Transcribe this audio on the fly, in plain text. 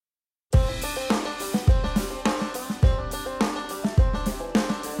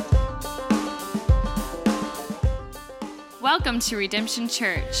Welcome to Redemption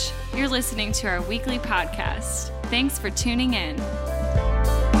Church. You're listening to our weekly podcast. Thanks for tuning in.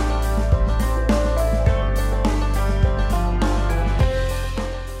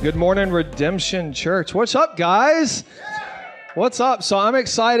 Good morning, Redemption Church. What's up, guys? What's up? So I'm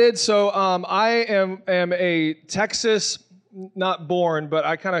excited. So I am a Texas, not born, but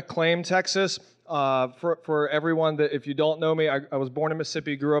I kind of claim Texas. For everyone that, if you don't know me, I was born in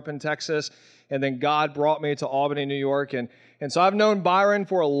Mississippi, grew up in Texas, and then God brought me to Albany, New York. And so I've known Byron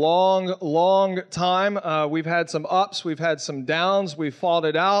for a long time. We've had some ups, we've had some downs, we've fought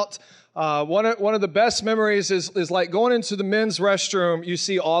it out. One of the best memories is like going into the men's restroom. You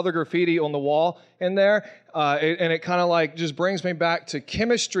see all the graffiti on the wall in there, and it kind of like just brings me back to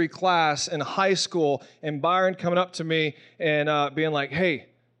chemistry class in high school, and Byron coming up to me and being like, "Hey,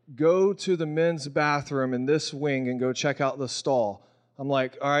 go to the men's bathroom in this wing and go check out the stall." I'm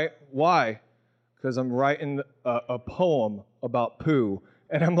like, "All right, why?" Because I'm writing a poem about poo,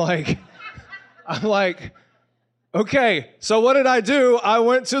 and I'm like, okay, so what did I do? I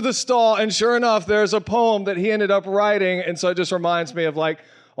went to the stall, and sure enough, there's a poem that he ended up writing, and so it just reminds me of like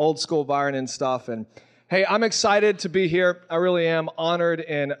old school Byron and stuff. And hey, I'm excited to be here. I really am honored,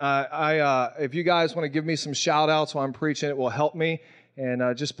 and if you guys want to give me some shout outs while I'm preaching, it will help me,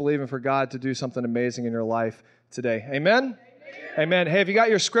 and just believing for God to do something amazing in your life today. Amen? Amen. Hey, if you got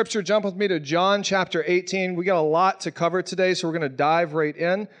your scripture, jump with me to John chapter 18. We got a lot to cover today, so we're going to dive right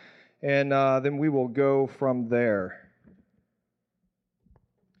in, and then we will go from there.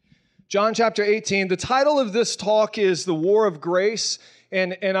 John chapter 18. The title of this talk is The War of Grace.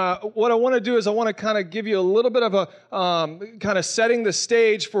 And what I want to do is I want to kind of give you a little bit of a kind of setting the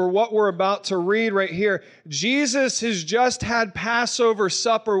stage for what we're about to read right here. Jesus has just had Passover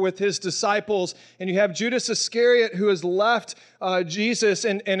supper with his disciples, and you have Judas Iscariot who has left Jesus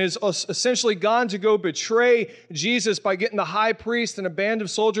and is essentially gone to go betray Jesus by getting the high priest and a band of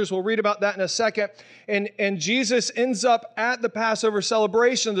soldiers. We'll read about that in a second. And Jesus ends up at the Passover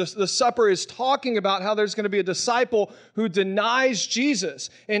celebration. The supper is talking about how there's going to be a disciple who denies Jesus.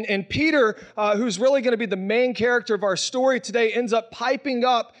 And Peter, who's really going to be the main character of our story today, ends up piping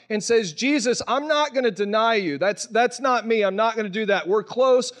up and says, "Jesus, I'm not going to deny you. That's not me. I'm not going to do that. We're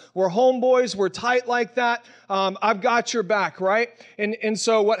close. We're homeboys. We're tight like that. I've got your back," right? And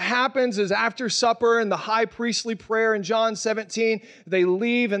so what happens is after supper and the high priestly prayer in John 17, they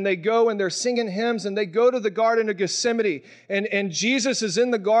leave and they go and they're singing hymns and they go to the Garden of Gethsemane. And Jesus is in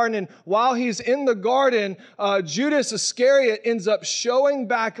the garden, and while he's in the garden, Judas Iscariot ends up showing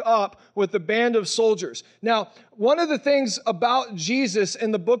back up with a band of soldiers. Now, one of the things about Jesus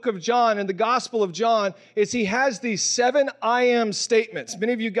in the book of John, in the Gospel of John, is he has these 7 I am statements.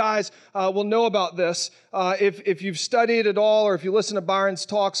 Many of you guys will know about this. If you've studied at all, or if you listen to Byron's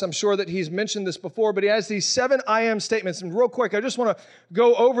talks, I'm sure that he's mentioned this before, but he has these 7 I am statements. And real quick, I just want to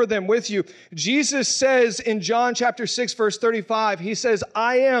go over them with you. Jesus says in John chapter 6, verse 35, he says,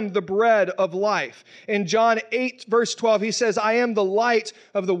 "I am the bread of life." In John 8, verse 12, he says, "I am the light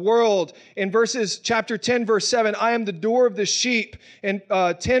of the world." In chapter 10, verse 7, "I am the door of the sheep." In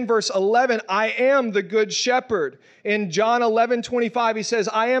 10, verse 11, "I am the good shepherd." In John 11, 25, he says,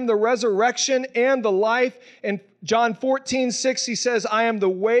 "I am the resurrection and the life." In John 14, 6, he says, "I am the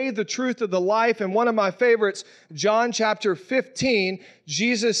way, the truth, of the life." And one of my favorites, John chapter 15,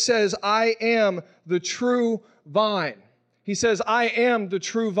 Jesus says, "I am the true vine." He says, "I am the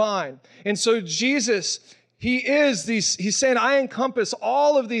true vine." And so Jesus, he's saying, I encompass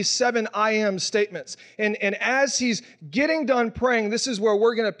all of these 7 I am statements. And as he's getting done praying, this is where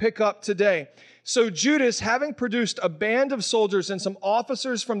we're going to pick up today. So Judas, having produced a band of soldiers and some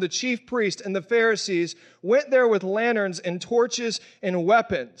officers from the chief priest and the Pharisees, went there with lanterns and torches and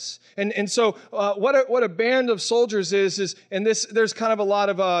weapons. And so what a band of soldiers is and there's kind of a lot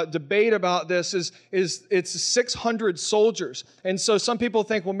of debate about this, is it's 600 soldiers. And so some people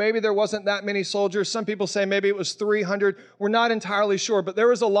think, well, maybe there wasn't that many soldiers. Some people say maybe it was 300. We're not entirely sure, but there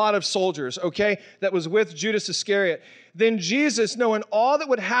was a lot of soldiers, okay, that was with Judas Iscariot. Then Jesus, knowing all that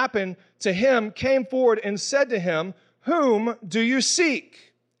would happen to him, came forward and said to him, "Whom do you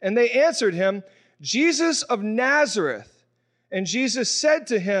seek?" And they answered him, "Jesus of Nazareth." And Jesus said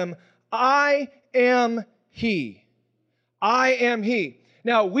to him, "I am he. I am he."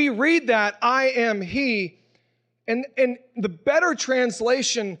 Now, we read that, "I am he," and the better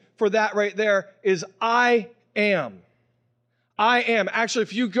translation for that right there is "I am." I am. Actually,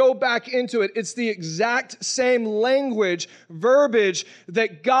 if you go back into it, it's the exact same language, verbiage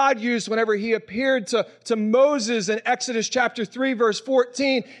that God used whenever he appeared to Moses in Exodus chapter 3, verse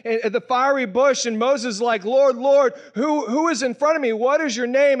 14, at the fiery bush. And Moses is like, "Lord, Lord, who is in front of me? What is your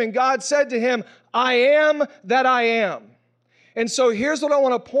name?" And God said to him, "I am that I am." And so here's what I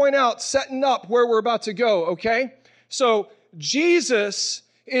want to point out, setting up where we're about to go, okay? So Jesus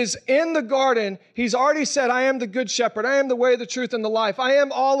is in the garden. He's already said, I am the good shepherd. I am the way, the truth, and the life. I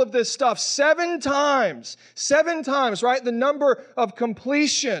am all of this stuff 7 times, right? The number of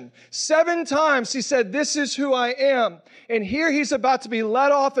completion. 7 times he said, this is who I am. And here he's about to be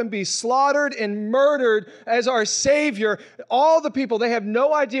let off and be slaughtered and murdered as our Savior. All the people, they have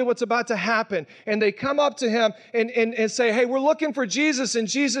no idea what's about to happen. And they come up to him and say, hey, we're looking for Jesus. And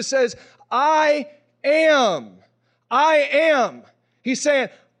Jesus says, I am. He's saying,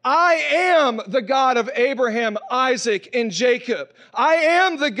 I am the God of Abraham, Isaac, and Jacob. I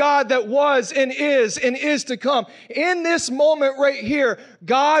am the God that was and is to come. In this moment right here,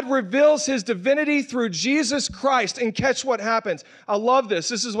 God reveals his divinity through Jesus Christ. And catch what happens. I love this.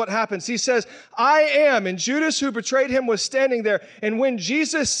 This is what happens. He says, I am. And Judas, who betrayed him, was standing there. And when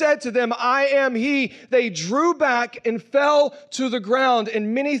Jesus said to them, I am he, they drew back and fell to the ground.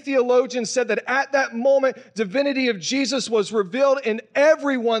 And many theologians said that at that moment, divinity of Jesus was revealed, and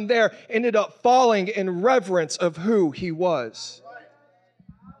everyone there ended up falling in reverence of who he was.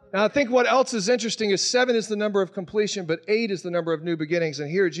 Now, I think what else is interesting is 7 is the number of completion, but 8 is the number of new beginnings. And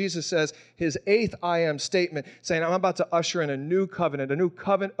here Jesus says his 8th I am statement, saying, I'm about to usher in a new covenant,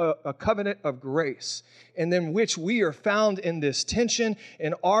 a covenant of grace, and then which we are found in this tension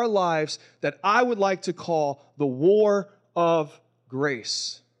in our lives that I would like to call the war of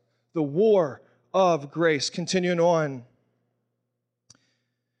grace. The war of grace. Continuing on.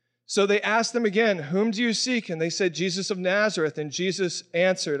 So they asked them again, whom do you seek? And they said, Jesus of Nazareth. And Jesus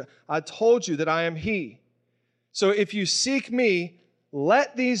answered, I told you that I am he. So if you seek me,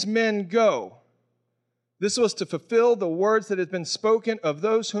 let these men go. This was to fulfill the words that had been spoken of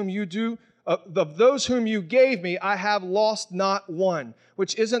those whom you gave me, I have lost not one.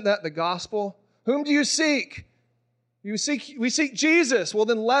 Which, isn't that the gospel? Whom do you seek? We seek Jesus. Well,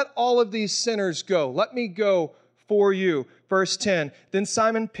 then let all of these sinners go. Let me go for you. Verse 10, then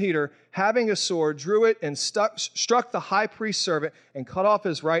Simon Peter, having a sword, drew it and struck the high priest's servant and cut off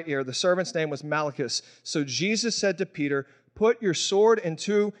his right ear. The servant's name was Malchus. So Jesus said to Peter, put your sword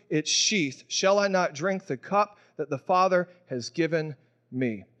into its sheath. Shall I not drink the cup that the Father has given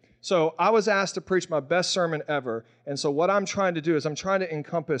me? So I was asked to preach my best sermon ever. And so what I'm trying to do is I'm trying to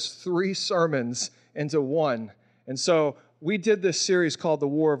encompass 3 sermons into one. And so we did this series called The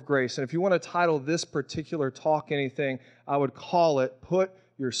War of Grace. And if you want to title this particular talk anything, I would call it, Put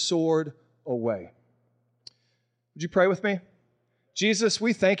Your Sword Away. Would you pray with me? Jesus,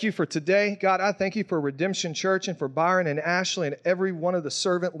 we thank you for today. God, I thank you for Redemption Church and for Byron and Ashley and every one of the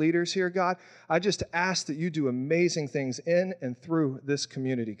servant leaders here, God. I just ask that you do amazing things in and through this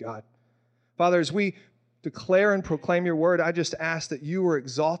community, God. Father, as we declare and proclaim your word, I just ask that you are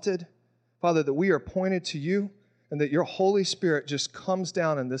exalted. Father, that we are pointed to you, and that your Holy Spirit just comes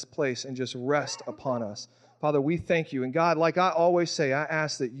down in this place and just rests upon us. Father, we thank you. And God, like I always say, I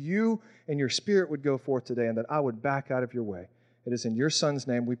ask that you and your Spirit would go forth today and that I would back out of your way. It is in your Son's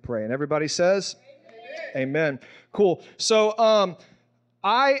name we pray. And everybody says, Amen. Cool. So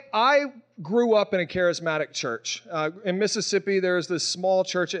I grew up in a charismatic church. In Mississippi, there was this small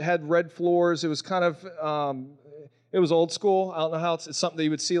church. It had red floors. It was kind of... It was old school. I don't know how it's something that you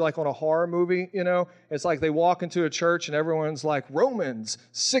would see like on a horror movie, you know. It's like they walk into a church and everyone's like, Romans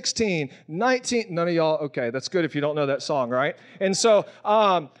 16, 19. None of y'all, okay, that's good if you don't know that song, right? And so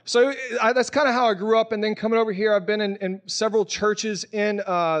that's kind of how I grew up. And then coming over here, I've been in several churches in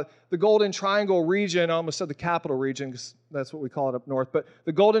the Golden Triangle region. I almost said the Capital region because that's what we call it up north, but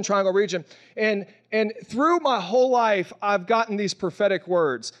the Golden Triangle region. And through my whole life, I've gotten these prophetic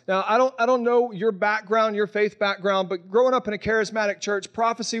words. Now, I don't know your background, your faith background, but growing up in a charismatic church,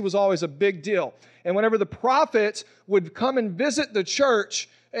 prophecy was always a big deal. And whenever the prophet would come and visit the church,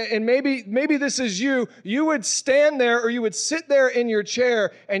 and maybe this is you would stand there or you would sit there in your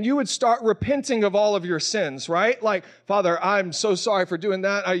chair and you would start repenting of all of your sins, right? Like, Father, I'm so sorry for doing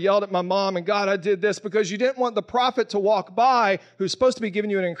that. I yelled at my mom, and God, I did this, because you didn't want the prophet to walk by who's supposed to be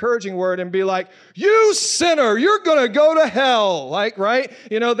giving you an encouraging word and be like, you sinner, you're going to go to hell. Like, right?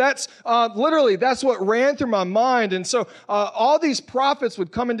 You know, that's literally, that's what ran through my mind. And so all these prophets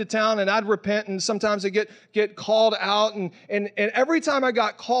would come into town and I'd repent, and sometimes I'd get called out. And every time I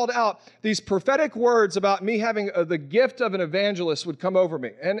got called out, these prophetic words about me having the gift of an evangelist would come over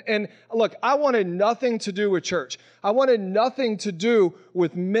me. And look, I wanted nothing to do with church. I wanted nothing to do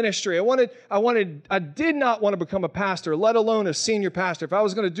with ministry. I did not want to become a pastor, let alone a senior pastor. If I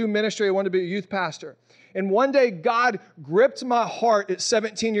was going to do ministry, I wanted to be a youth pastor. And one day, God gripped my heart at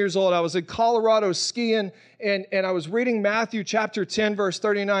 17 years old. I was in Colorado skiing, and I was reading Matthew chapter 10, verse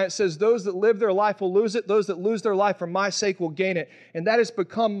 39. It says, those that live their life will lose it. Those that lose their life for my sake will gain it. And that has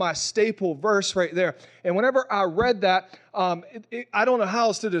become my staple verse right there. And whenever I read that, I don't know how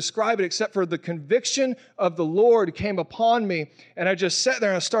else to describe it except for the conviction of the Lord came upon me. And I just sat there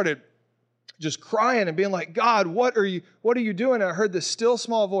and I started just crying and being like, God, what are you doing? And I heard this still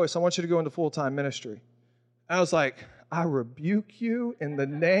small voice, I want you to go into full-time ministry. And I was like, I rebuke you in the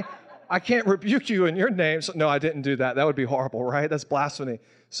name. I can't rebuke you in your name. So, no, I didn't do that. That would be horrible, right? That's blasphemy.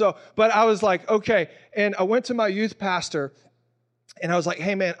 So, but I was like, okay. And I went to my youth pastor and I was like,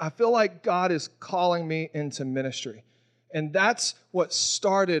 hey man, I feel like God is calling me into ministry. And that's what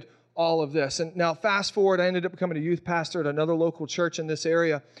started all of this. And now fast forward, I ended up becoming a youth pastor at another local church in this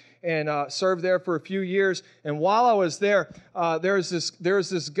area and served there for a few years. And while I was there, there was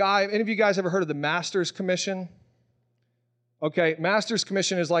this guy. Any of you guys ever heard of the Masters Commission? Okay, Masters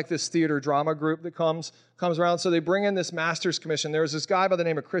Commission is like this theater drama group that comes around. So they bring in this Masters Commission. There was this guy by the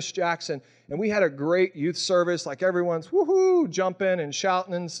name of Chris Jackson, and we had a great youth service. Like everyone's woohoo, jumping and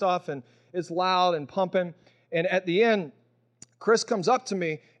shouting and stuff, and it's loud and pumping. And at the end, Chris comes up to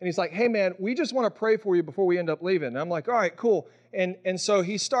me and he's like, hey man, we just want to pray for you before we end up leaving. And I'm like, all right, cool. And so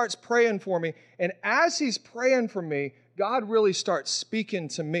he starts praying for me. And as he's praying for me, God really starts speaking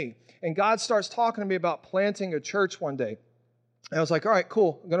to me. And God starts talking to me about planting a church one day. And I was like, all right,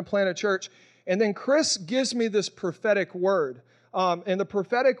 cool. I'm going to plant a church. And then Chris gives me this prophetic word. And the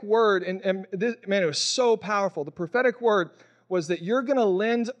prophetic word, and this, man, it was so powerful. The prophetic word was that you're going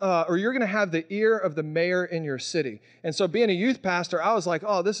to you're going to have the ear of the mayor in your city. And so being a youth pastor, I was like,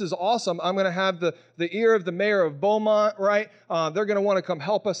 oh, this is awesome. I'm going to have the ear of the mayor of Beaumont, right? They're going to want to come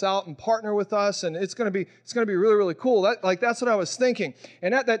help us out and partner with us. And it's going to be really, really cool. That's what I was thinking.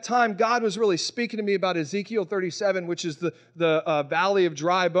 And at that time, God was really speaking to me about Ezekiel 37, which is the valley of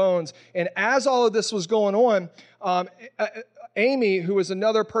dry bones. And as all of this was going on, Amy, who was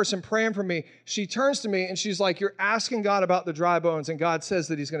another person praying for me, she turns to me and she's like, you're asking God about the dry bones, and God says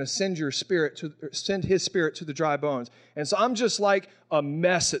that he's going to send his spirit to the dry bones. And so I'm just like a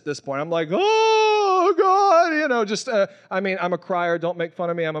mess at this point. I'm like, oh God, I'm a crier. Don't make fun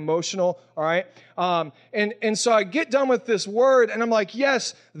of me. I'm emotional. All right. And so I get done with this word and I'm like,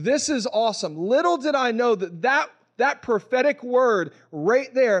 yes, this is awesome. Little did I know that prophetic word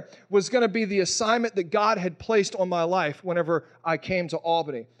right there was going to be the assignment that God had placed on my life whenever I came to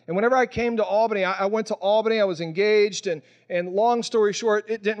Albany. And whenever I came to Albany, I went to Albany, I was engaged, and long story short,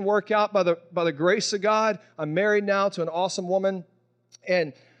 it didn't work out by the grace of God. I'm married now to an awesome woman.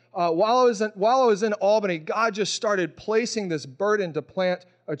 And while I was in Albany, God just started placing this burden to plant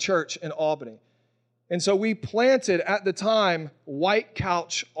a church in Albany. And so we planted, at the time, White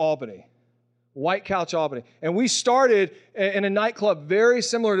Couch Albany. White Couch Albany. And we started in a nightclub very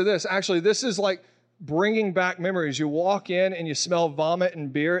similar to this. Actually, this is like bringing back memories. You walk in and you smell vomit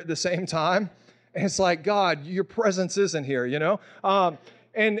and beer at the same time. And it's like, God, your presence isn't here, you know?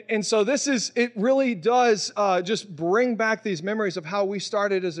 And so it really does just bring back these memories of how we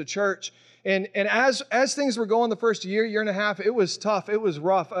started as a church. And as things were going the first year and a half, it was tough. It was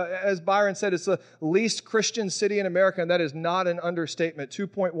rough. As Byron said, it's the least Christian city in America, and that is not an understatement.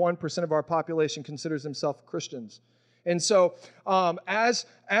 2.1% of our population considers themselves Christians. And so as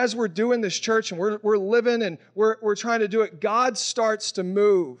we're doing this church and we're living and we're trying to do it, God starts to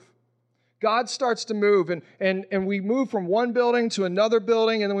move. God starts to move, and we move from one building to another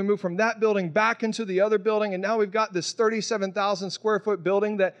building, and then we move from that building back into the other building, and now we've got this 37,000 square foot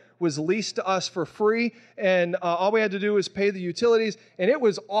building that was leased to us for free, and all we had to do was pay the utilities, and it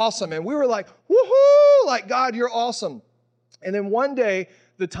was awesome, and we were like, woohoo, like, God, you're awesome. And then one day,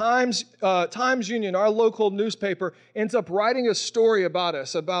 the Times Union, our local newspaper, ends up writing a story about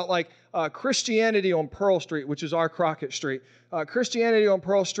us, about like Christianity on Pearl Street, which is our Crockett Street. Christianity on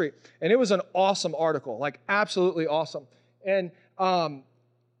Pearl Street. And it was an awesome article, like absolutely awesome. And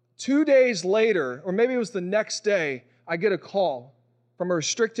 2 days later, or maybe it was the next day, I get a call from a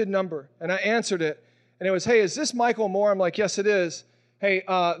restricted number. And I answered it. And it was, hey, is this Michael Moore? I'm like, yes, it is. Hey,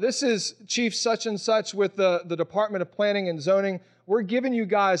 this is Chief such and such with the Department of Planning and Zoning. We're giving you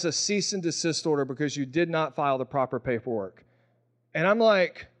guys a cease and desist order because you did not file the proper paperwork. And I'm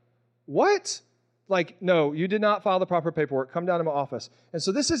like, what? Like, no, you did not file the proper paperwork. Come down to my office. And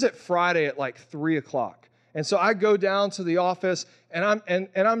so this is at Friday at like 3 o'clock. And so I go down to the office and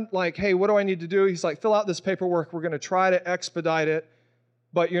I'm like, hey, what do I need to do? He's like, fill out this paperwork. We're going to try to expedite it,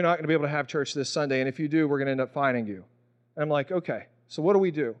 but you're not going to be able to have church this Sunday. And if you do, we're going to end up fining you. And I'm like, okay, so what do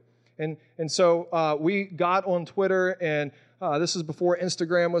we do? And so we got on Twitter and This is before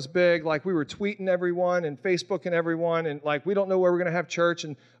Instagram was big. Like, we were tweeting everyone and Facebooking everyone, and like, we don't know where we're going to have church.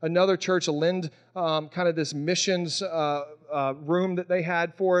 And another church, a Lind, kind of this missions room that they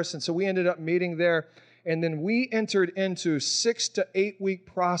had for us. And so we ended up meeting there. And then we entered into 6 to 8 week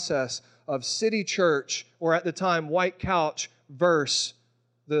process of City Church, or at the time, White Couch, versus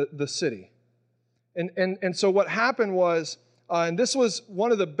the city. And so what happened was, and this was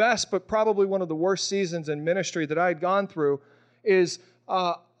one of the best, but probably one of the worst seasons in ministry that I had gone through, is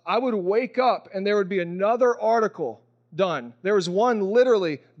I would wake up and there would be another article done. There was one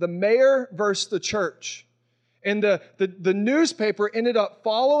literally, the mayor versus the church. And the newspaper ended up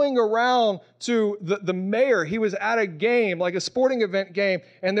following around to the mayor. He was at a game, like a sporting event game,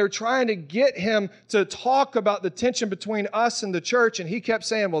 and they're trying to get him to talk about the tension between us and the church. And he kept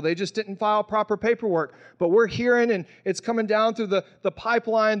saying, well, they just didn't file proper paperwork. But we're hearing, and it's coming down through the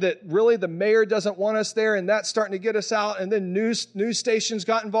pipeline, that really the mayor doesn't want us there, and that's starting to get us out. And then news stations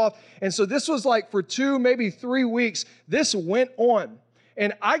got involved. And so this was like for 2, maybe 3 weeks, this went on.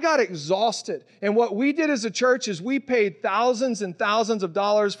 And I got exhausted. And what we did as a church is we paid thousands and thousands of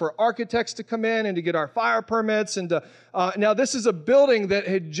dollars for architects to come in and to get our fire permits. And now this is a building that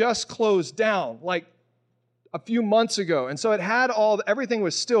had just closed down like a few months ago. And so it had everything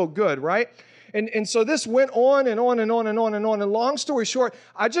was still good, right? And so this went on and on and on and on and on. And long story short,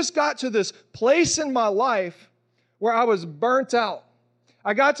 I just got to this place in my life where I was burnt out.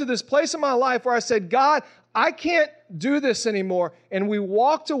 I got to this place in my life where I said, God, I can't do this anymore. And we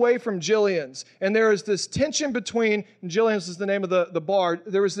walked away from Jillian's. And there is this tension between, Jillian's is the name of the bar,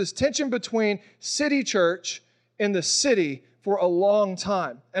 there was this tension between City Church and the city for a long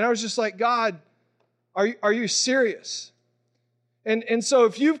time. And I was just like, God, are you serious? And so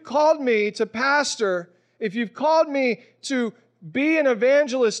if you've called me to pastor, if you've called me to be an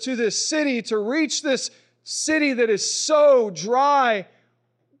evangelist to this city, to reach this city that is so dry,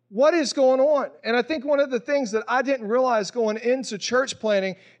 what is going on? And I think one of the things that I didn't realize going into church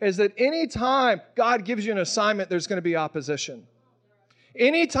planning is that anytime God gives you an assignment, there's going to be opposition.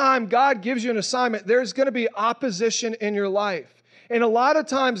 Anytime God gives you an assignment, there's going to be opposition in your life. And a lot of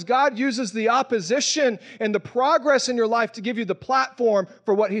times God uses the opposition and the progress in your life to give you the platform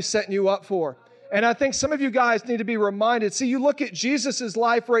for what He's setting you up for. And I think some of you guys need to be reminded. See, you look at Jesus'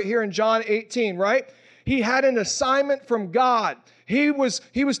 life right here in John 18, right? He had an assignment from God. He was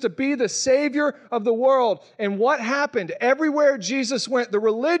to be the Savior of the world. And what happened? Everywhere Jesus went, the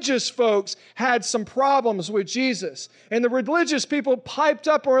religious folks had some problems with Jesus. And the religious people piped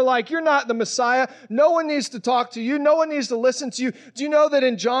up and were like, you're not the Messiah. No one needs to talk to you. No one needs to listen to you. Do you know that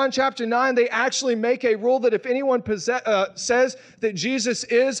in John chapter 9, they actually make a rule that if anyone says that Jesus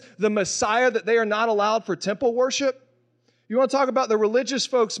is the Messiah, that they are not allowed for temple worship? You want to talk about the religious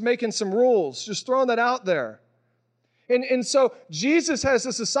folks making some rules, just throwing that out there. And so Jesus has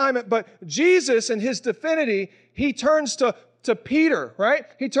this assignment, but Jesus in His divinity, He turns to Peter, right?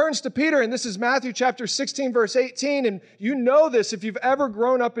 He turns to Peter, and this is Matthew chapter 16, verse 18, and you know this if you've ever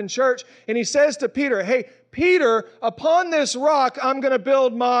grown up in church, and He says to Peter, hey, Peter, upon this rock, I'm going to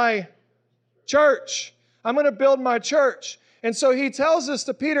build my church. I'm going to build my church. And so He tells this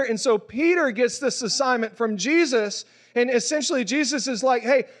to Peter, and so Peter gets this assignment from Jesus. And essentially, Jesus is like,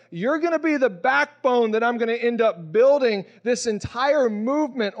 hey, you're going to be the backbone that I'm going to end up building this entire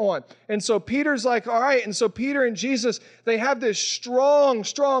movement on. And so Peter's like, all right. And so Peter and Jesus, they have this strong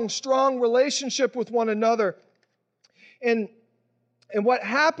relationship with one another. And what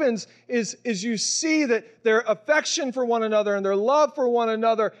happens is you see that their affection for one another and their love for one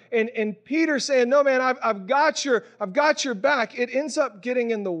another. And Peter saying, no, man, I've got your back. It ends up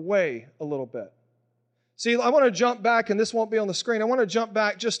getting in the way a little bit. See, I want to jump back, and this won't be on the screen. I want to jump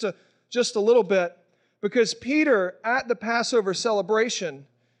back just a little bit, because Peter, at the Passover celebration,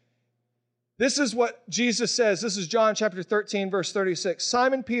 this is what Jesus says. This is John chapter 13, verse 36.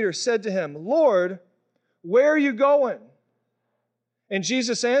 Simon Peter said to Him, Lord, where are you going? And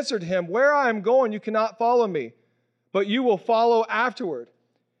Jesus answered him, where I am going, you cannot follow me, but you will follow afterward.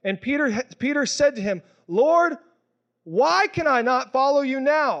 And Peter said to Him, Lord, why can I not follow you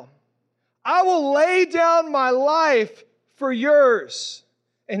now? I will lay down my life for yours.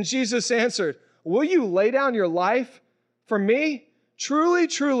 And Jesus answered, will you lay down your life for me? Truly,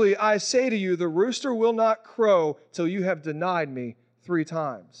 truly, I say to you, the rooster will not crow till you have denied me 3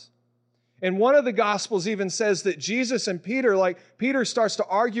 times. And one of the Gospels even says that Jesus and Peter, like Peter starts to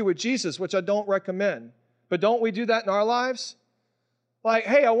argue with Jesus, which I don't recommend. But don't we do that in our lives? Like,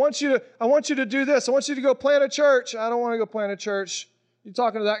 hey, I want you to do this. I want you to go plant a church. I don't want to go plant a church. You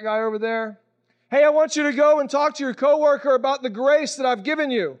talking to that guy over there? Hey, I want you to go and talk to your coworker about the grace that I've given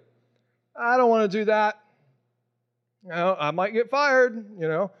you. I don't want to do that. I might get fired,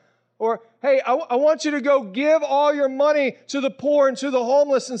 Or, hey, I want you to go give all your money to the poor and to the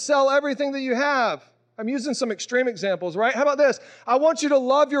homeless and sell everything that you have. I'm using some extreme examples, right? How about this? I want you to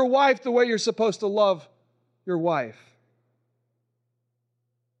love your wife the way you're supposed to love your wife.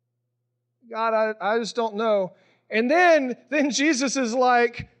 God, I just don't know. And then Jesus is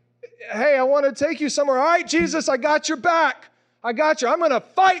like, hey, I want to take you somewhere. All right, Jesus, I got your back. I got you. I'm going to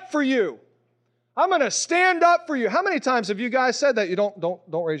fight for you. I'm going to stand up for you. How many times have you guys said that? You don't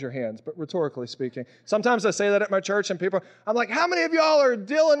raise your hands, but rhetorically speaking. Sometimes I say that at my church and people, I'm like, how many of y'all are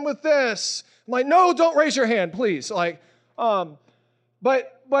dealing with this? I'm like, no, don't raise your hand, please. But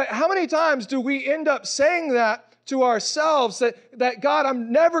how many times do we end up saying that to ourselves that God,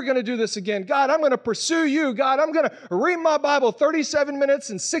 I'm never going to do this again. God, I'm going to pursue you. God, I'm going to read my Bible 37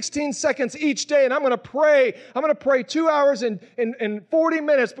 minutes and 16 seconds each day, and I'm going to pray. I'm going to pray 2 hours and 40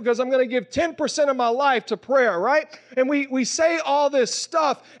 minutes because I'm going to give 10% of my life to prayer, right? And we say all this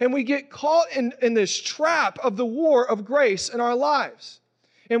stuff, and we get caught in this trap of the war of grace in our lives.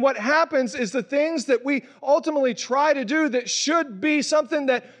 And what happens is the things that we ultimately try to do that should be something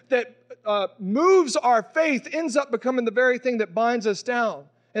that moves our faith ends up becoming the very thing that binds us down.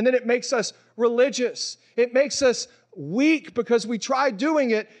 And then it makes us religious. It makes us weak because we try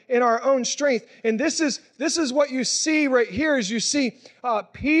doing it in our own strength. And this is what you see right here is you see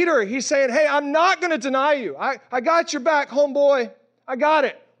Peter. He's saying, hey, I'm not going to deny you. I got your back, homeboy. I got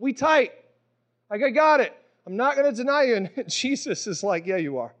it. We tight. I got it. I'm not going to deny you. And Jesus is like, yeah,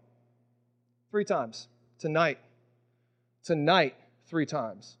 you are. 3 times. Tonight. 3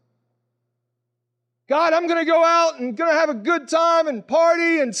 times. God, I'm going to go out and going to have a good time and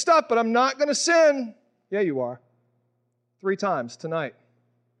party and stuff, but I'm not going to sin. Yeah, you are. 3 times tonight.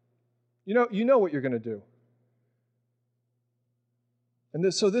 You know what you're going to do.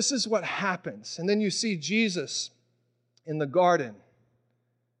 And so this is what happens. And then you see Jesus in the garden.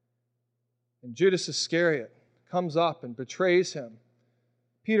 And Judas Iscariot comes up and betrays him.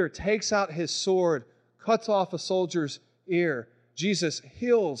 Peter takes out his sword, cuts off a soldier's ear. Jesus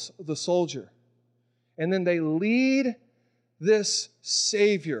heals the soldier. And then they lead this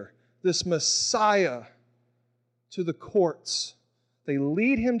Savior, this Messiah, to the courts. They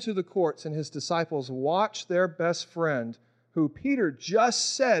lead him to the courts, and his disciples watch their best friend, who Peter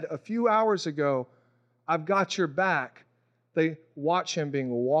just said a few hours ago, I've got your back. They watch him being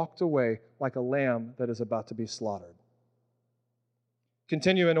walked away like a lamb that is about to be slaughtered.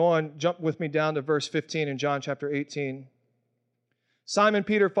 Continuing on, jump with me down to verse 15 in John chapter 18. Simon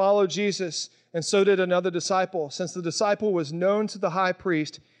Peter followed Jesus, and so did another disciple. Since the disciple was known to the high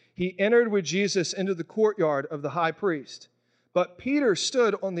priest, he entered with Jesus into the courtyard of the high priest. But Peter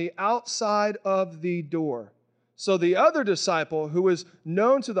stood on the outside of the door. So the other disciple, who was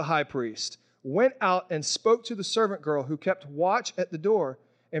known to the high priest, went out and spoke to the servant girl who kept watch at the door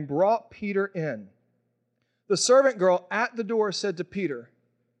and brought Peter in. The servant girl at the door said to Peter,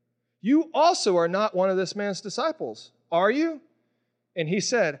 "You also are not one of this man's disciples, are you?" And he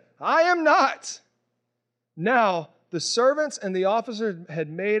said, "I am not." Now the servants and the officers had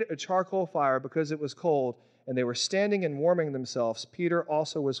made a charcoal fire because it was cold, and they were standing and warming themselves. Peter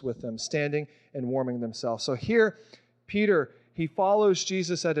also was with them, standing and warming themselves. So here, Peter, he follows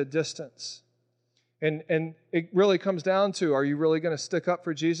Jesus at a distance. And it really comes down to, are you really going to stick up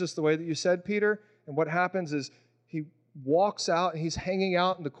for Jesus the way that you said, Peter? And what happens is he walks out and he's hanging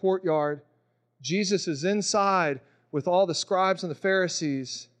out in the courtyard. Jesus is inside with all the scribes and the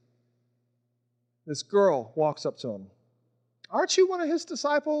Pharisees. This girl walks up to him. "Aren't you one of his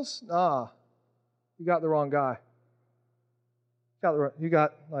disciples?" "Nah, you got the wrong guy. Let me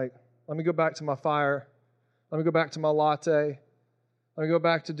go back to my fire. Let me go back to my latte. Let me go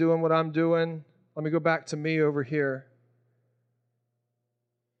back to doing what I'm doing. Let me go back to me over here."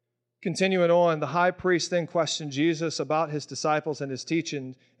 Continuing on, the high priest then questioned Jesus about his disciples and his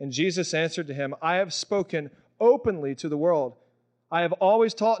teaching, and Jesus answered to him, "I have spoken openly to the world. I have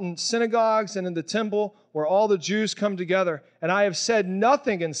always taught in synagogues and in the temple where all the Jews come together, and I have said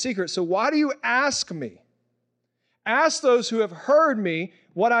nothing in secret. So why do you ask me? Ask those who have heard me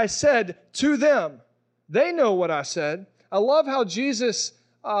what I said to them. They know what I said." I love how Jesus,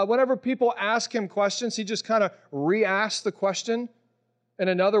 whenever people ask him questions, he just kind of re-asks the question in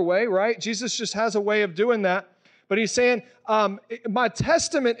another way, right? Jesus just has a way of doing that. But he's saying, my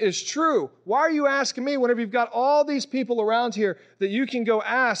testament is true. Why are you asking me whenever you've got all these people around here that you can go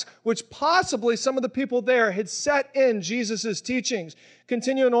ask, which possibly some of the people there had set in Jesus' teachings?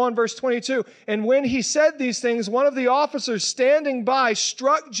 Continuing on, verse 22, and when he said these things, one of the officers standing by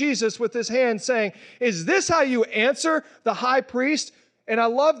struck Jesus with his hand, saying, "Is this how you answer the high priest?" And I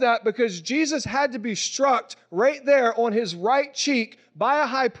love that because Jesus had to be struck right there on his right cheek by a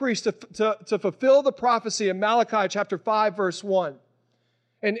high priest to fulfill the prophecy in Malachi chapter 5, verse 1.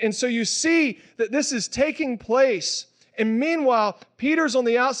 And so you see that this is taking place. And meanwhile, Peter's on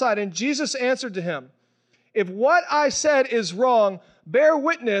the outside, and Jesus answered to him, if what I said is wrong, bear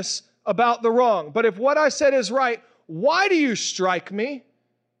witness about the wrong. But if what I said is right, why do you strike me?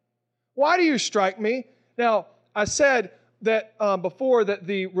 Why do you strike me? Now, I said that before that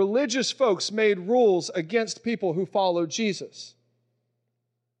the religious folks made rules against people who followed Jesus.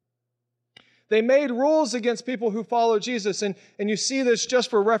 They made rules against people who follow Jesus. And you see this just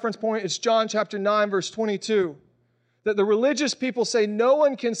for reference point. It's John chapter 9, verse 22. That the religious people say no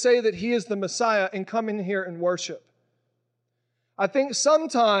one can say that he is the Messiah and come in here and worship. I think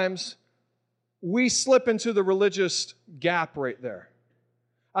sometimes we slip into the religious gap right there.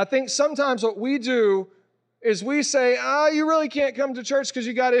 I think sometimes what we do is we say, you really can't come to church because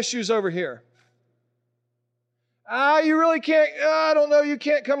you got issues over here. You really can't, I don't know, you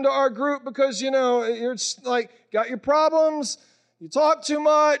can't come to our group because, you're got your problems, you talk too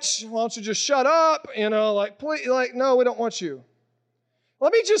much, why don't you just shut up, please, no, we don't want you.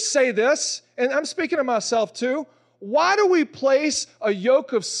 Let me just say this, and I'm speaking to myself too. Why do we place a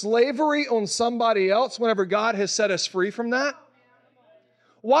yoke of slavery on somebody else whenever God has set us free from that?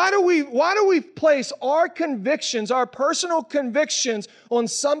 Why do we place our convictions, our personal convictions on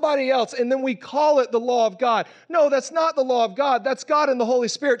somebody else, and then we call it the law of God? No, that's not the law of God. That's God and the Holy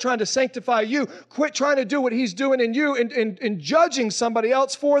Spirit trying to sanctify you. Quit trying to do what He's doing in you and judging somebody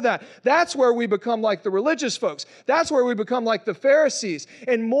else for that. That's where we become like the religious folks. That's where we become like the Pharisees.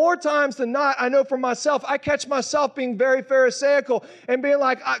 And more times than not, I know for myself, I catch myself being very Pharisaical and being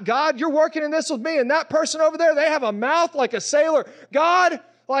like, God, you're working in this with me, and that person over there, they have a mouth like a sailor. God,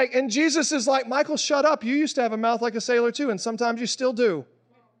 and Jesus is like, Michael, shut up. You used to have a mouth like a sailor too, and sometimes you still do.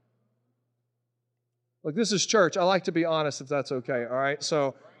 Look, this is church. I like to be honest if that's okay, all right?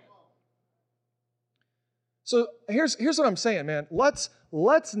 So here's what I'm saying, man.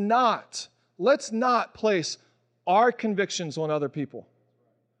 Let's not place our convictions on other people.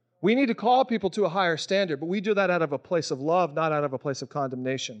 We need to call people to a higher standard, but we do that out of a place of love, not out of a place of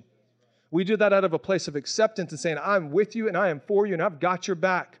condemnation. We do that out of a place of acceptance and saying, I'm with you and I am for you and I've got your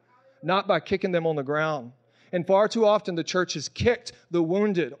back, not by kicking them on the ground. And far too often the church has kicked the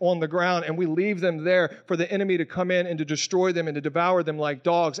wounded on the ground and we leave them there for the enemy to come in and to destroy them and to devour them like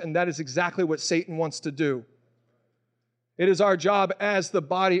dogs. And that is exactly what Satan wants to do. It is our job as the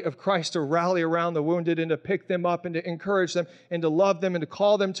body of Christ to rally around the wounded and to pick them up and to encourage them and to love them and to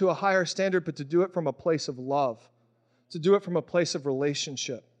call them to a higher standard, but to do it from a place of love, to do it from a place of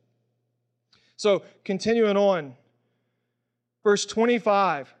relationship. So, continuing on, verse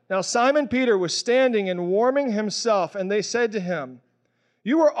 25. Now Simon Peter was standing and warming himself, and they said to him,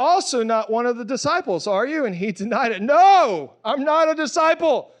 you are also not one of the disciples, are you? And he denied it. No, I'm not a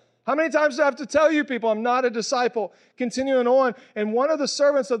disciple. How many times do I have to tell you people I'm not a disciple? Continuing on, and one of the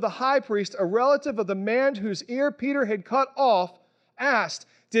servants of the high priest, a relative of the man whose ear Peter had cut off, asked,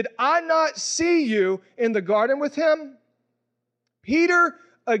 did I not see you in the garden with him? Peter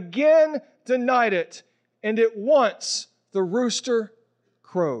again denied it, and at once the rooster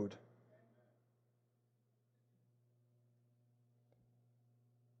crowed.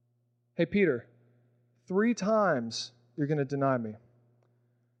 Hey, Peter, 3 times you're going to deny me.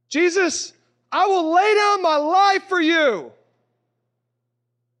 Jesus, I will lay down my life for you.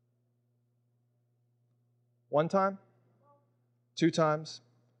 1 time, 2 times,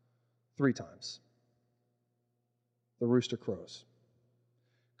 3 times. The rooster crows.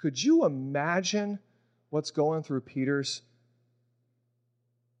 Could you imagine what's going through Peter's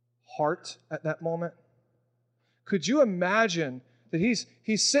heart at that moment? Could you imagine that he's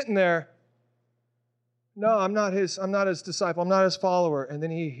sitting there, no, I'm not his disciple, I'm not his follower, and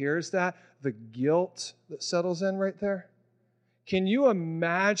then he hears that, the guilt that settles in right there? Can you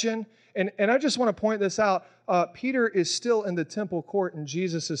imagine? And I just want to point this out. Peter is still in the temple court and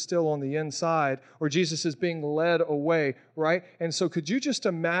Jesus is still on the inside, or Jesus is being led away, right? And so could you just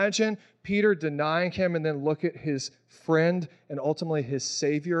imagine Peter denying him and then look at his friend and ultimately his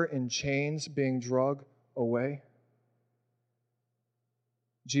Savior in chains being dragged away?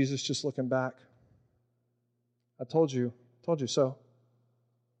 Jesus just looking back. I told you so.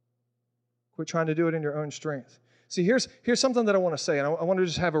 Quit trying to do it in your own strength. See, here's something that I want to say, and I want to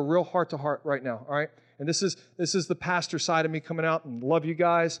just have a real heart-to-heart right now, all right? And this is the pastor side of me coming out, and love you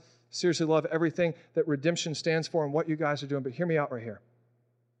guys. Seriously love everything that redemption stands for and what you guys are doing, but hear me out right here.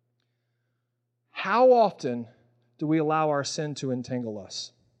 How often do we allow our sin to entangle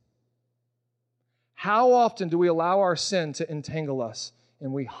us? How often do we allow our sin to entangle us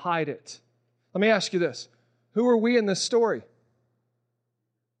and we hide it? Let me ask you this. Who are we in this story?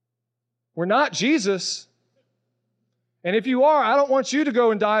 We're not Jesus. And if you are, I don't want you to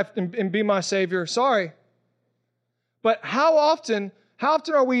go and die and be my Savior. Sorry. But how often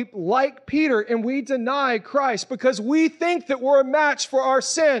are we like Peter and we deny Christ because we think that we're a match for our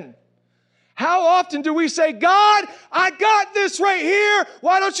sin? How often do we say, God, I got this right here.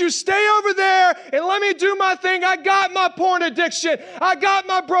 Why don't you stay over there and let me do my thing? I got my porn addiction. I got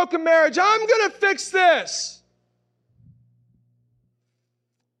my broken marriage. I'm going to fix this.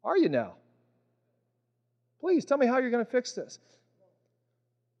 Are you now? Please tell me how you're going to fix this.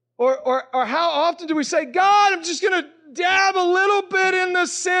 Or how often do we say, God, I'm just going to dab a little bit in the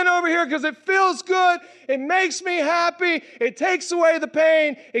sin over here because it feels good. It makes me happy. It takes away the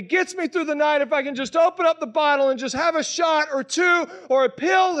pain. It gets me through the night if I can just open up the bottle and just have a shot or two or a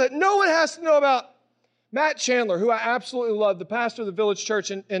pill that no one has to know about. Matt Chandler, who I absolutely love, the pastor of the Village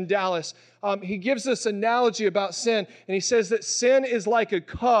Church in Dallas, he gives this analogy about sin, and he says that sin is like a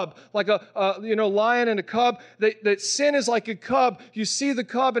cub, like a lion and a cub. That sin is like a cub. You see the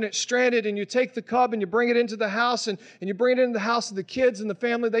cub and it's stranded, and you take the cub and you bring it into the house, and you bring it into the house of the kids and the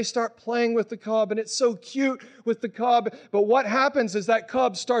family. They start playing with the cub, and it's so cute with the cub. But what happens is that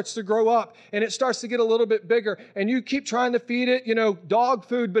cub starts to grow up, and it starts to get a little bit bigger, and you keep trying to feed it, dog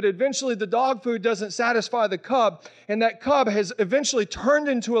food, but eventually the dog food doesn't satisfy the cub, and that cub has eventually turned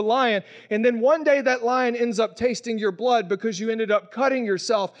into a lion. And then one day that lion ends up tasting your blood because you ended up cutting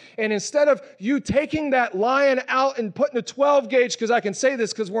yourself. And instead of you taking that lion out and putting a 12 gauge, because I can say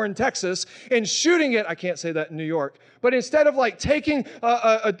this because we're in Texas, and shooting it, I can't say that in New York, but instead of like taking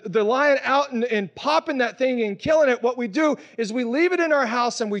the lion out and popping that thing and killing it, what we do is we leave it in our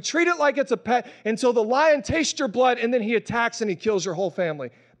house and we treat it like it's a pet until the lion tastes your blood, and then he attacks and he kills your whole family.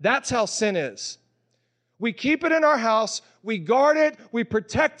 That's how sin is. We keep it in our house, we guard it, we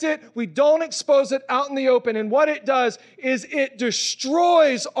protect it, we don't expose it out in the open. And what it does is it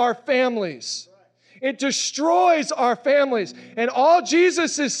destroys our families. It destroys our families. And all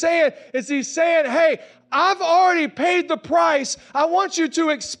Jesus is saying is he's saying, hey, I've already paid the price. I want you to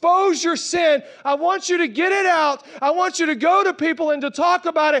expose your sin. I want you to get it out. I want you to go to people and to talk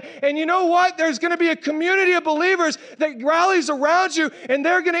about it. And you know what? There's going to be a community of believers that rallies around you, and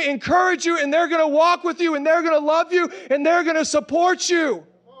they're going to encourage you, and they're going to walk with you, and they're going to love you, and they're going to support you.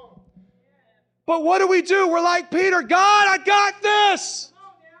 But what do? We're like Peter. God, I got this.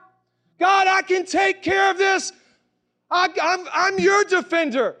 God, I can take care of this. I'm your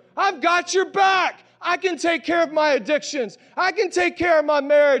defender. I've got your back. I can take care of my addictions. I can take care of my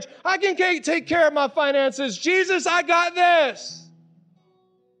marriage. I can take care of my finances. Jesus, I got this.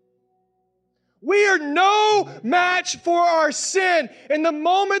 We are no match for our sin. And the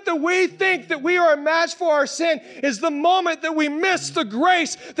moment that we think that we are a match for our sin is the moment that we miss the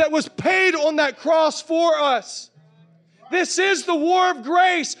grace that was paid on that cross for us. This is the war of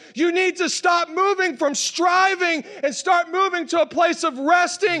grace. You need to stop moving from striving and start moving to a place of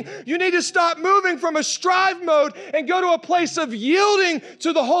resting. You need to stop moving from a strive mode and go to a place of yielding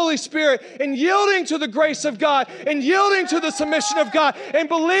to the Holy Spirit and yielding to the grace of God and yielding to the submission of God and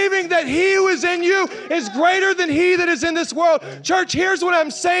believing that He who is in you is greater than he that is in this world. Church, here's what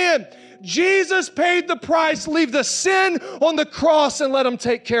I'm saying. Jesus paid the price. Leave the sin on the cross and let Him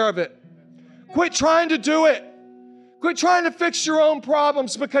take care of it. Quit trying to do it. Quit trying to fix your own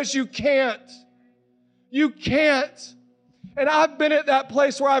problems because you can't. You can't. And I've been at that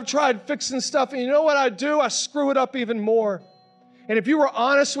place where I've tried fixing stuff, and you know what I do? I screw it up even more. And if you were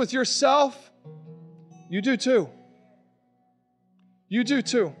honest with yourself, you do too. You do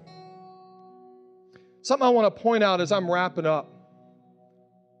too. Something I want to point out as I'm wrapping up.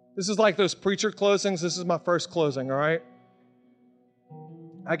 This is like those preacher closings. This is my first closing, all right?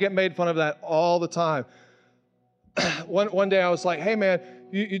 I get made fun of that all the time. One day I was like, hey man,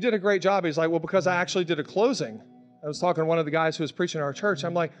 you did a great job. He's like, well, because I actually did a closing. I was talking to one of the guys who was preaching in our church.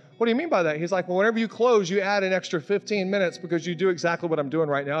 I'm like, what do you mean by that? He's like, well, whenever you close, you add an extra 15 minutes because you do exactly what I'm doing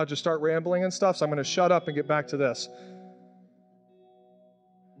right now. I just start rambling and stuff. So I'm going to shut up and get back to this.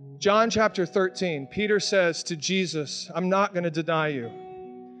 John chapter 13, Peter says to Jesus, I'm not going to deny you.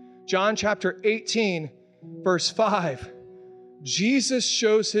 John chapter 18, verse 5, Jesus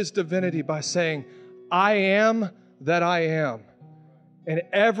shows His divinity by saying, I am that I am. And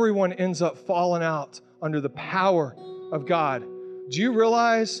everyone ends up falling out under the power of God. Do you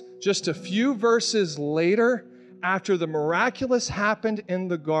realize just a few verses later, after the miraculous happened in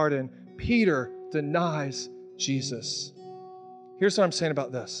the garden, Peter denies Jesus? Here's what I'm saying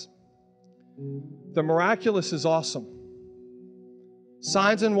about this. The miraculous is awesome.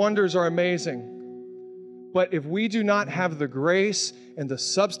 Signs and wonders are amazing. But if we do not have the grace and the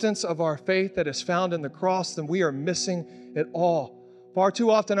substance of our faith that is found in the cross, then we are missing it all. Far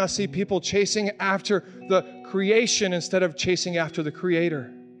too often I see people chasing after the creation instead of chasing after the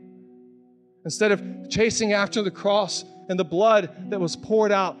Creator. Instead of chasing after the cross and the blood that was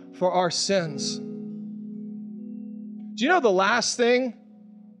poured out for our sins. Do you know the last thing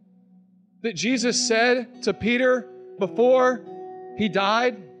that Jesus said to Peter before he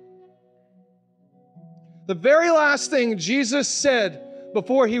died? The very last thing Jesus said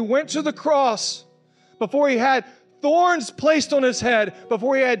before he went to the cross, before he had thorns placed on his head,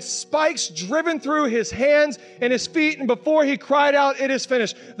 before he had spikes driven through his hands and his feet, and before he cried out, "It is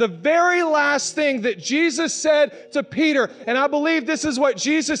finished." The very last thing that Jesus said to Peter, and I believe this is what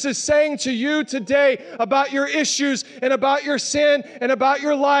Jesus is saying to you today about your issues and about your sin and about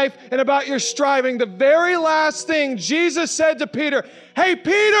your life and about your striving. The very last thing Jesus said to Peter, "Hey,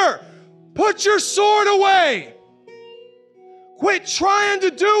 Peter, put your sword away. Quit trying to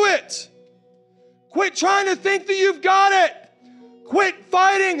do it. Quit trying to think that you've got it. Quit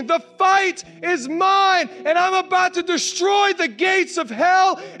fighting. The fight is mine, and I'm about to destroy the gates of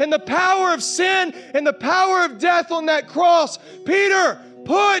hell and the power of sin and the power of death on that cross. Peter,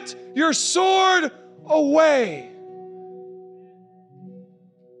 put your sword away."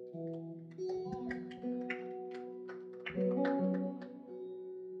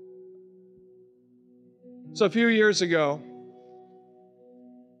 So a few years ago,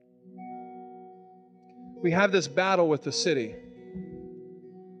 we have this battle with the city.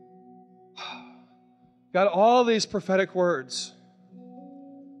 Got all these prophetic words.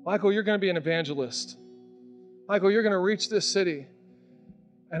 Michael, you're going to be an evangelist. Michael, you're going to reach this city.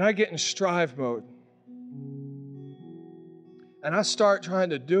 And I get in strive mode. And I start trying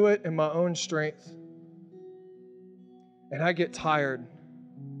to do it in my own strength. And I get tired.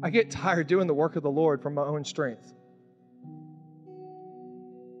 I get tired doing the work of the Lord from my own strength.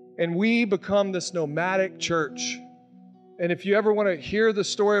 And we become this nomadic church. And if you ever want to hear the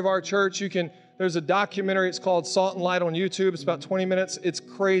story of our church, there's a documentary, it's called Salt and Light on YouTube. It's about 20 minutes. It's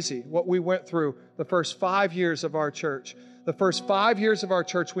crazy what we went through the first 5 years of our church. The first 5 years of our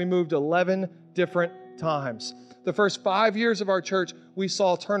church, we moved 11 different times. The first 5 years of our church, we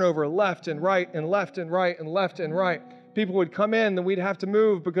saw turnover left and right and left and right and left and right. People would come in, and we'd have to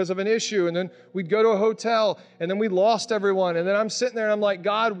move because of an issue, and then we'd go to a hotel, and then we lost everyone. And then I'm sitting there, and I'm like,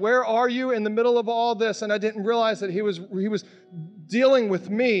 "God, where are you in the middle of all this?" And I didn't realize that He was dealing with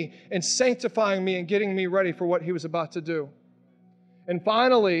me and sanctifying me and getting me ready for what He was about to do. And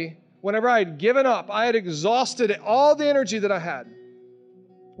finally, whenever I had given up, I had exhausted all the energy that I had.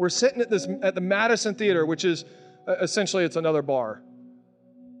 We're sitting at the Madison Theater, which is essentially it's another bar.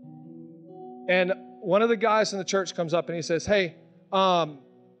 And one of the guys in the church comes up and he says, "Hey,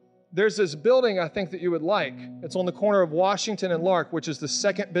 there's this building I think that you would like. It's on the corner of Washington and Lark, which is the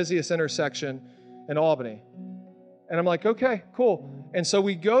second busiest intersection in Albany." And I'm like, "Okay, cool." And so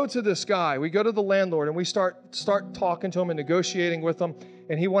we go to this guy, we go to the landlord, and we start talking to him and negotiating with him.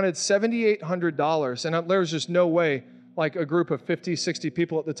 And he wanted $7,800. And there was just no way, like a group of 50, 60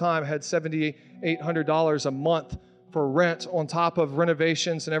 people at the time had $7,800 a month for rent on top of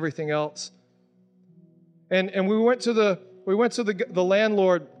renovations and everything else. And we went to the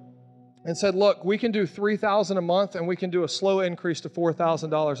landlord and said, "Look, we can do $3,000 a month, and we can do a slow increase to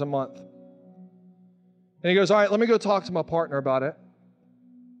 $4,000 a month." And he goes, "All right, let me go talk to my partner about it."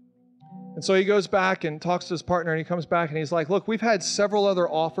 And so he goes back and talks to his partner, and he comes back and he's like, "Look, we've had several other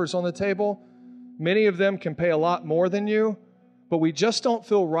offers on the table. Many of them can pay a lot more than you, but we just don't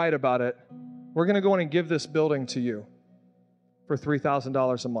feel right about it. We're going to go in and give this building to you for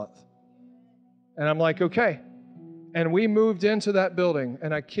 $3,000 a month." And I'm like, "Okay." And we moved into that building,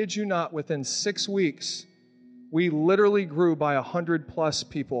 and I kid you not, within 6 weeks, we literally grew by 100 plus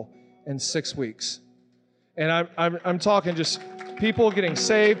people in 6 weeks. And I'm talking just people getting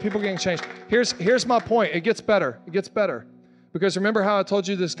saved, people getting changed. Here's my point. It gets better. It gets better. Because remember how I told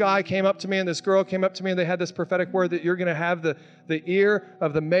you this guy came up to me and this girl came up to me and they had this prophetic word that you're going to have the ear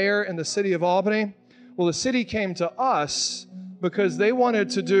of the mayor in the city of Albany? Well, the city came to us because they wanted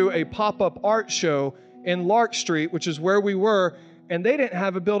to do a pop-up art show in Lark Street, which is where we were, and they didn't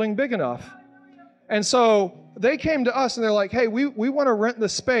have a building big enough. And so they came to us and they're like, "Hey, we want to rent the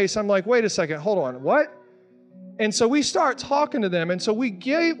space." I'm like, "Wait a second, hold on, what?" And so we start talking to them, and so we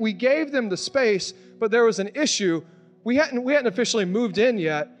gave them the space, but there was an issue. We hadn't officially moved in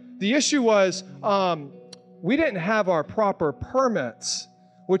yet. The issue was we didn't have our proper permits,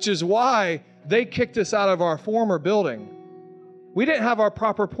 which is why they kicked us out of our former building. We didn't have our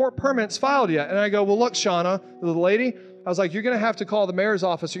proper permits filed yet. And I go, "Well, look, Shauna, the lady, I was like, you're going to have to call the mayor's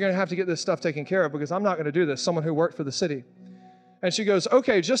office. You're going to have to get this stuff taken care of because I'm not going to do this. Someone who worked for the city. And she goes,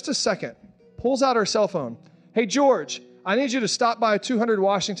 okay, just a second. Pulls out her cell phone. Hey, George, I need you to stop by 200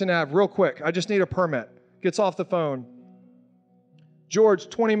 Washington Ave real quick. I just need a permit. Gets off the phone. George,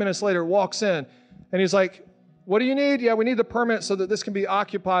 20 minutes later, walks in, and he's like, what do you need? Yeah, we need the permit so that this can be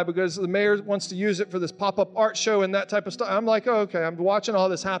occupied because the mayor wants to use it for this pop-up art show and that type of stuff. I'm like, oh, okay, I'm watching all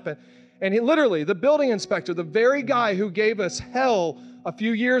this happen. And he literally, the building inspector, the very guy who gave us hell a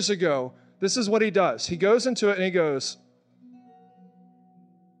few years ago, this is what he does. He goes into it and he goes,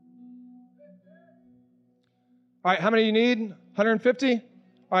 all right, how many you need? 150? All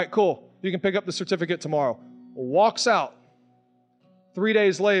right, cool. You can pick up the certificate tomorrow. Walks out. 3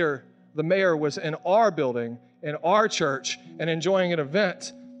 days later, the mayor was in our building, in our church, and enjoying an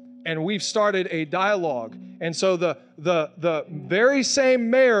event. And we've started a dialogue. And so the very same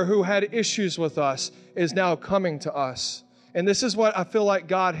mayor who had issues with us is now coming to us. And this is what I feel like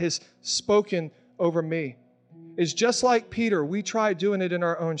God has spoken over me. Is just like Peter, we try doing it in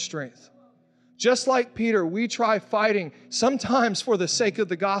our own strength. Just like Peter, we try fighting, sometimes for the sake of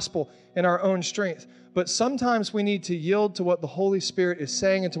the gospel, in our own strength. But sometimes we need to yield to what the Holy Spirit is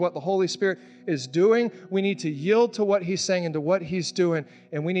saying and to what the Holy Spirit is doing. We need to yield to what He's saying and to what He's doing,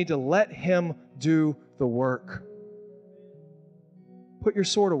 and we need to let Him do the work. Put your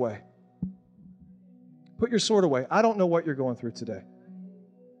sword away. Put your sword away. I don't know what you're going through today.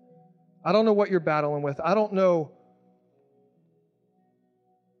 I don't know what you're battling with. I don't know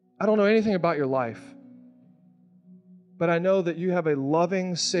anything about your life. But I know that you have a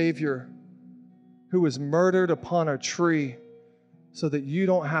loving Savior who was murdered upon a tree so that you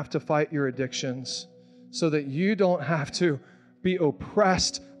don't have to fight your addictions, so that you don't have to be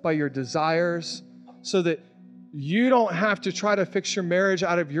oppressed by your desires, so that you don't have to try to fix your marriage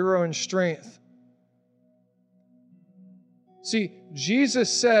out of your own strength. See,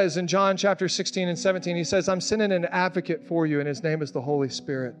 Jesus says in John chapter 16 and 17, He says, I'm sending an advocate for you, and His name is the Holy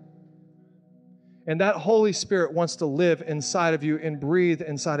Spirit. And that Holy Spirit wants to live inside of you and breathe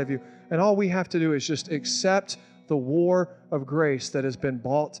inside of you. And all we have to do is just accept the war of grace that has been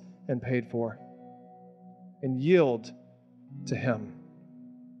bought and paid for and yield to Him.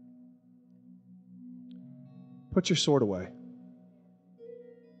 Put your sword away.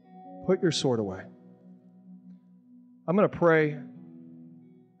 Put your sword away. I'm going to pray, and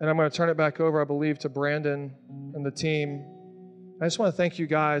I'm going to turn it back over, I believe, to Brandon and the team. I just want to thank you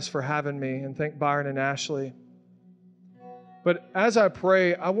guys for having me and thank Byron and Ashley. But as I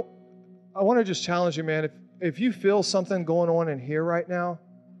pray, I want to just challenge you, man. If you feel something going on in here right now,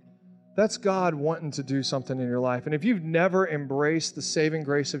 that's God wanting to do something in your life. And if you've never embraced the saving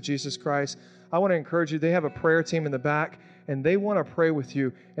grace of Jesus Christ, I want to encourage you. They have a prayer team in the back, and they want to pray with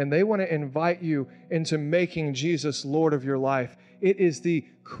you, and they want to invite you into making Jesus Lord of your life. It is the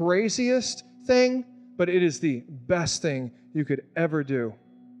craziest thing, but it is the best thing you could ever do.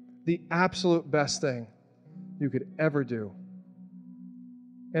 The absolute best thing you could ever do.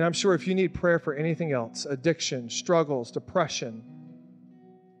 And I'm sure if you need prayer for anything else, addiction, struggles, depression,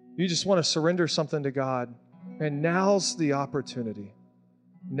 you just want to surrender something to God, and now's the opportunity.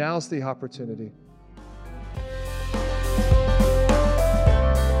 Now's the opportunity.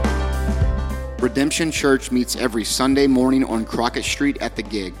 Redemption Church meets every Sunday morning on Crockett Street at The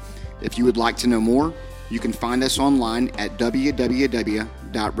Gig. If you would like to know more, you can find us online at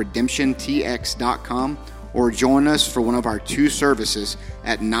www.redemptiontx.com or join us for one of our 2 services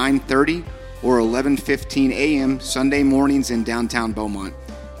at 9:30 or 11:15 a.m. Sunday mornings in downtown Beaumont.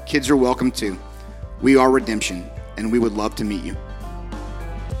 Kids are welcome too. We are Redemption, and we would love to meet you.